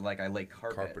carpenter or something, like I lay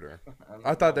carpet. carpenter. I'm I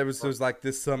like, thought no, there was like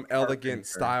this some elegant carpenter.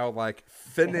 style, like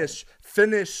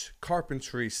Finnish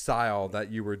carpentry style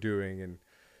that you were doing, and I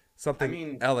something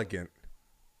mean, elegant.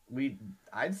 we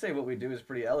I'd say what we do is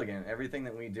pretty elegant. Everything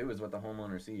that we do is what the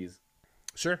homeowner sees.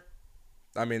 Sure.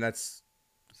 I mean,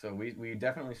 So we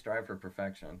definitely strive for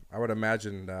perfection. I would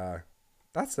imagine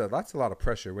that's a lot of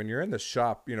pressure when you're in the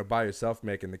shop, by yourself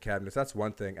making the cabinets. That's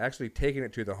one thing. Actually taking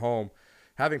it to the home,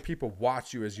 having people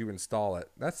watch you as you install it.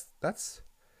 That's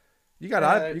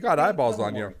Yeah, you got the eyeballs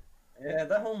on you. homeowner. Yeah,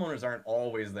 the homeowners aren't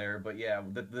always there, but yeah,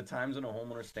 the times when a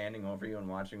homeowner's standing over you and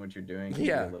watching what you're doing can be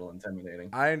a Yeah, little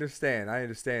intimidating, I understand. I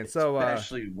understand. So,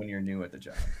 especially when you're new at the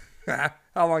job.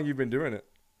 how long you been doing it?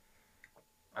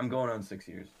 I'm going on 6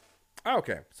 years.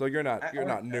 Okay, so you're not I, you're or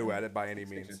not new at it by any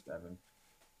 6 or means. 7.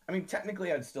 I mean,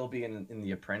 technically, I'd still be in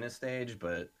the apprentice stage,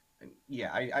 but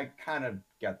yeah, I kind of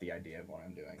got the idea of what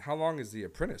I'm doing. How long is the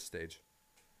apprentice stage?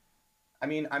 I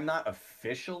mean, I'm not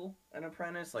official an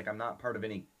apprentice. Like, I'm not part of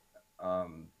any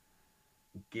um,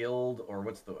 guild, or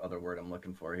what's the other word I'm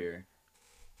looking for here?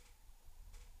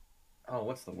 Oh,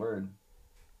 what's the word?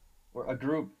 Or a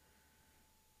group.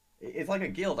 It's like a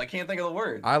guild. I can't think of the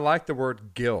word. I like the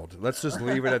word guild. Let's just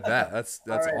leave it at that. That's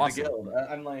All that's right, the awesome. guild.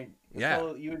 I'm like, Yeah.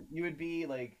 so you would be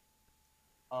like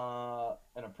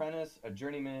an apprentice, a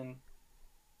journeyman.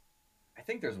 I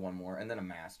think there's one more, and then a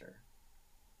master.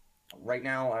 Right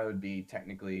now, I would be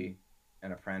technically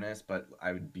an apprentice, but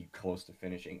I would be close to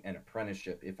finishing an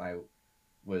apprenticeship if I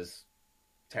was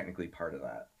technically part of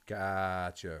that.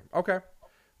 Gotcha. Okay.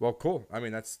 Well, cool. I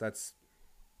mean, that's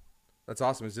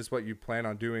awesome. Is this what you plan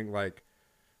on doing? Like,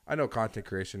 I know content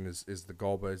creation is the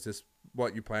goal, but is this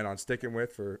what you plan on sticking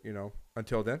with for,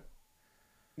 until then?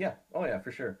 Yeah. Oh yeah,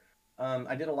 for sure.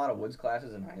 I did a lot of woods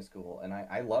classes in high school, and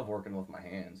I love working with my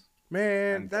hands.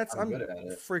 Man, I'm that's I'm I'm good at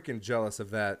it. freaking jealous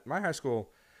of that. My high school,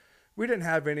 we didn't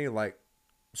have any like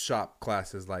shop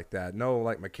classes like that. No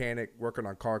like mechanic working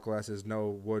on car classes, no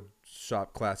wood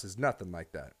shop classes, nothing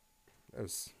like that. I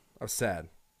was sad.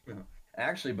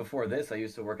 Actually, before this, I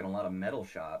used to work in a lot of metal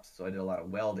shops, so I did a lot of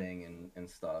welding and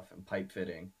stuff and pipe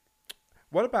fitting.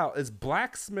 What about, is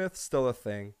blacksmith still a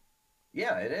thing?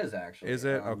 Yeah, it is actually. Is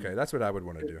it? Okay, that's what I would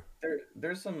want to do.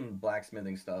 There's some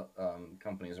blacksmithing stuff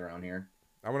companies around here.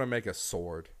 I want to make a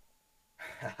sword.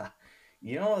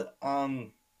 You know,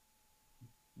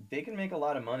 they can make a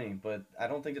lot of money, but I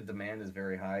don't think the demand is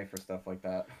very high for stuff like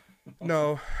that.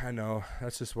 No, I know.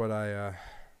 That's just what Eh,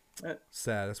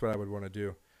 sad. That's what I would want to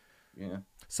do. Yeah,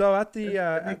 So at the,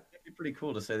 it'd be pretty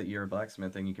cool to say that you're a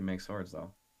blacksmith and you can make swords,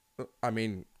 though. I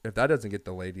mean, if that doesn't get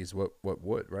the ladies, what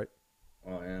would, right?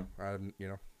 Oh yeah.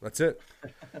 That's it.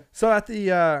 So at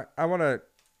the I want to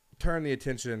turn the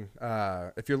attention.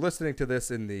 If you're listening to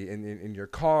this in your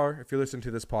car, if you're listening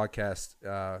to this podcast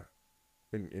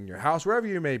in your house, wherever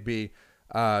you may be,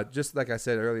 just like I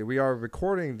said earlier, we are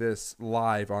recording this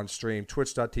live on stream,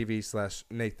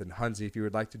 twitch.tv/Nathan Hunzi. If you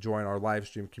would like to join our live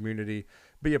stream community,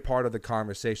 be a part of the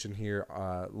conversation here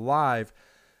live,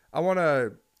 I want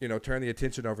to turn the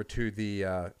attention over to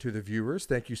the viewers.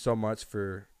 Thank you so much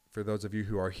for those of you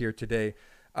who are here today.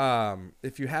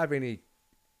 If you have any,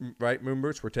 right, Moon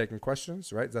Boots, we're taking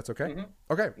questions, right? That's okay.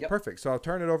 Mm-hmm. Okay, Yep. perfect. So I'll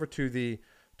turn it over to the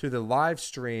live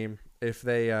stream. If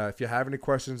you have any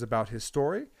questions about his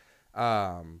story,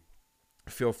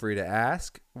 feel free to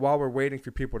ask. While we're waiting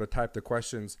for people to type the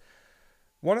questions,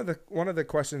 one of the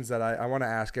questions that I want to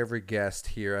ask every guest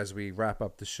here as we wrap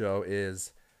up the show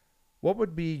is, what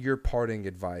would be your parting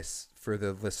advice for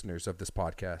the listeners of this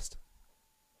podcast?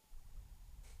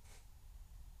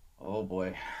 Oh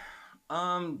boy.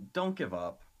 Don't give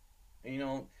up.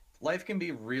 Life can be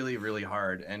really, really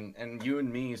hard, and you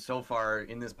and me so far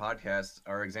in this podcast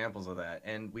are examples of that.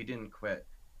 And we didn't quit.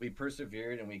 We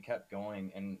persevered and we kept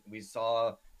going, and we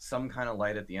saw some kind of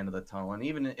light at the end of the tunnel. And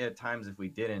even at times, if we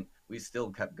didn't, we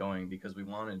still kept going because we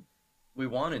wanted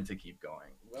to keep going.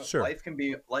 Sure. Life can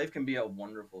be a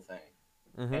wonderful thing.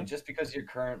 Mm-hmm. And just because your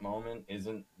current moment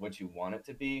isn't what you want it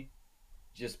to be,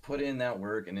 just put in that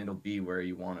work and it'll be where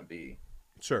you want to be.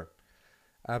 Sure.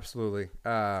 Absolutely.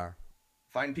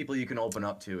 Find people you can open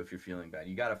up to if you're feeling bad.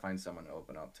 You got to find someone to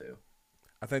open up to.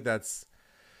 I think that's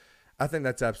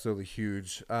absolutely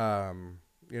huge. There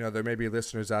may be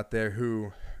listeners out there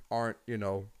who aren't,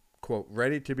 quote,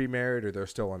 ready to be married, or they're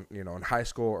still in high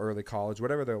school or early college,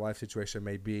 whatever their life situation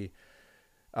may be.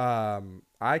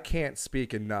 I can't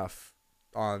speak enough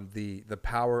on the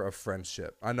power of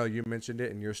friendship. I know you mentioned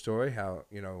it in your story, how,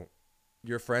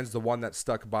 your friend's the one that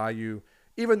stuck by you,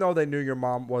 even though they knew your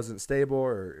mom wasn't stable,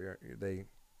 or they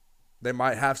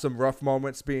might have some rough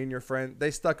moments being your friend.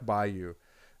 They stuck by you.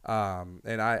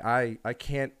 And I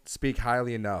can't speak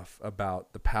highly enough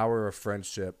about the power of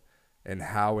friendship and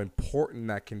how important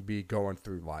that can be going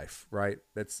through life, right?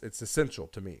 It's essential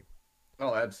to me.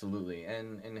 Oh, absolutely.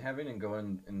 And having and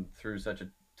going through such a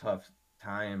tough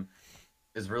time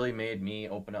has really made me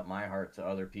open up my heart to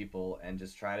other people and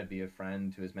just try to be a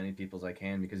friend to as many people as I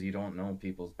can, because you don't know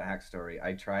people's backstory.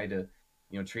 I try to,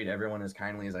 treat everyone as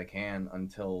kindly as I can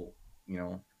until,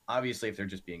 obviously if they're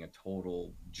just being a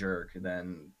total jerk,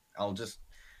 then I'll just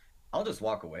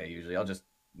walk away. Usually I'll just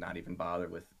not even bother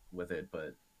with it.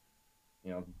 But,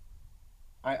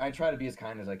 I try to be as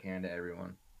kind as I can to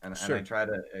everyone. And, Sure. and I try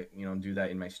to, do that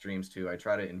in my streams too. I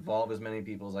try to involve as many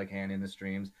people as I can in the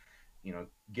streams,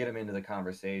 get them into the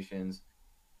conversations.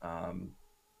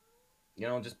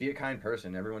 Just be a kind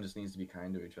person. Everyone just needs to be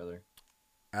kind to each other.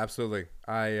 Absolutely.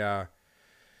 I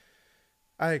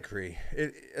agree.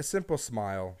 A simple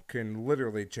smile can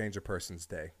literally change a person's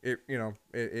day. It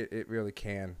really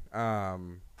can.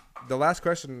 The last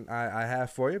question I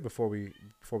have for you before we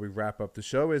wrap up the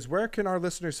show is, where can our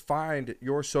listeners find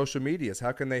your social medias?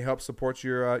 How can they help support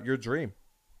your dream?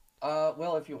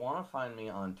 Well, if you want to find me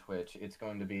on Twitch, it's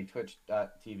going to be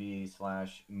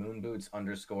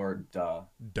twitch.tv/moonboots_duh.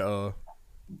 Duh.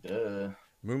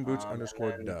 Moonboots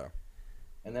 _duh.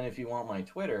 And then if you want my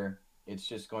Twitter, it's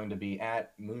just going to be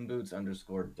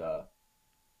 @moonboots_duh.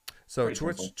 So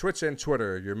Pretty Twitch and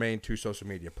Twitter are your main two social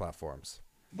media platforms.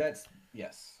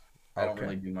 Yes. I don't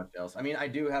really do much else. I mean, I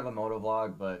do have a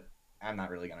motovlog, but I'm not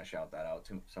really gonna shout that out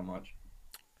so much.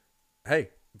 Hey,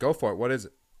 go for it. What is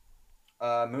it?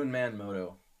 Moonman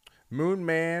Moto.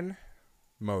 Moonman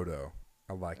Moto.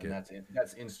 I like And it. that's it.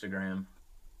 That's Instagram.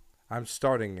 I'm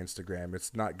starting Instagram.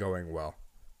 It's not going well.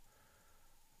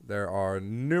 There are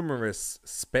numerous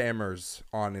spammers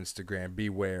on Instagram.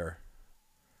 Beware.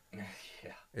 Yeah.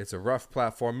 It's a rough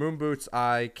platform. Moonboots,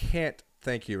 I can't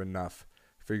thank you enough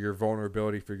for your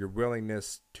vulnerability, for your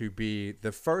willingness to be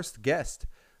the first guest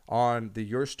on the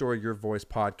Your Story, Your Voice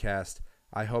podcast.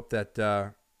 I hope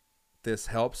that this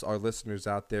helps our listeners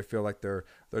out there feel like they're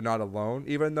not alone,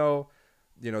 even though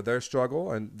their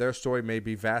struggle and their story may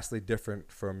be vastly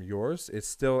different from yours. It's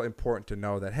still important to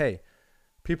know that, hey,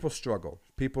 people struggle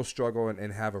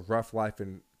and have a rough life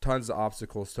and tons of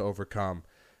obstacles to overcome.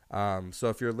 So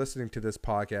if you're listening to this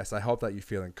podcast, I hope that you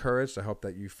feel encouraged. I hope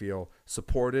that you feel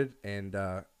supported, and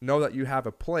know that you have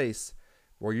a place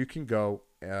where you can go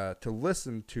to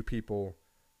listen to people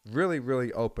really,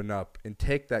 really open up and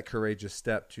take that courageous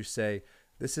step to say,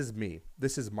 this is me.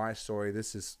 This is my story.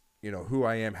 This is, who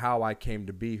I am, how I came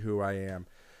to be who I am.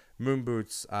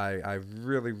 Moonboots, I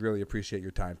really, really appreciate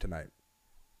your time tonight.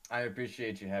 I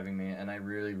appreciate you having me, and I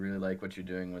really, really like what you're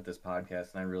doing with this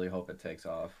podcast, and I really hope it takes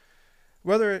off.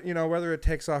 Whether it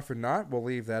takes off or not, we'll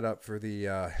leave that up for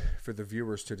the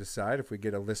viewers to decide. If we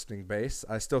get a listening base,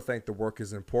 I still think the work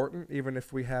is important, even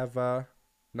if we have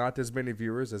not as many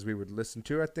viewers as we would listen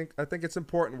to. I think it's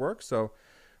important work, so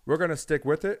we're gonna stick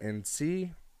with it and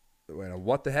see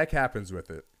what the heck happens with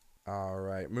it. All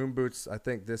right, Moon Boots. I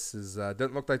think this is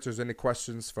doesn't look like there's any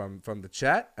questions from the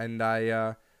chat, and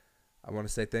I want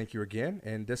to say thank you again.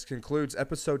 And this concludes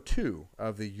episode 2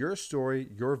 of the Your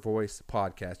Story, Your Voice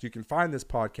podcast. You can find this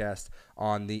podcast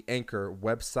on the Anchor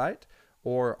website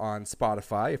or on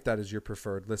Spotify if that is your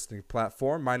preferred listening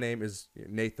platform. My name is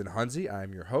Nathan Hunze.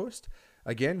 I'm your host.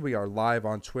 Again, we are live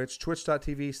on Twitch,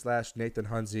 twitch.tv/Nathan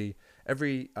Hunze.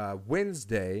 Every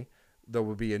Wednesday, there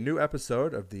will be a new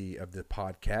episode of the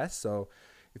podcast. So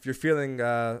if you're feeling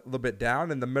a little bit down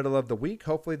in the middle of the week,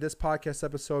 hopefully this podcast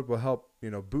episode will help,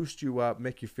 boost you up,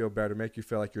 make you feel better, make you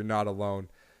feel like you're not alone.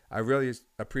 I really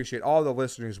appreciate all the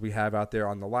listeners we have out there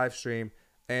on the live stream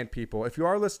and people. If you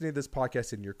are listening to this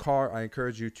podcast in your car, I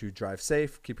encourage you to drive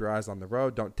safe, keep your eyes on the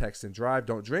road, don't text and drive,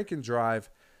 don't drink and drive.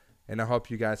 And I hope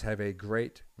you guys have a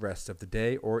great rest of the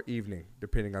day or evening,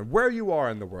 depending on where you are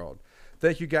in the world.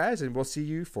 Thank you guys, and we'll see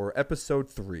you for episode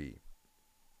 3.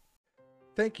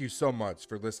 Thank you so much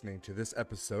for listening to this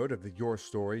episode of the Your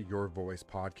Story, Your Voice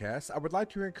podcast. I would like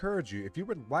to encourage you, if you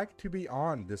would like to be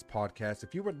on this podcast,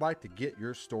 if you would like to get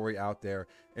your story out there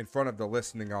in front of the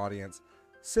listening audience,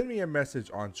 send me a message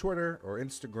on Twitter or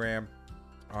Instagram,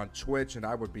 on Twitch, and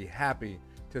I would be happy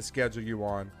to schedule you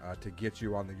on to get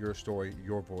you on the Your Story,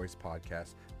 Your Voice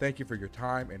podcast. Thank you for your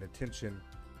time and attention,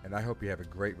 and I hope you have a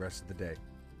great rest of the day.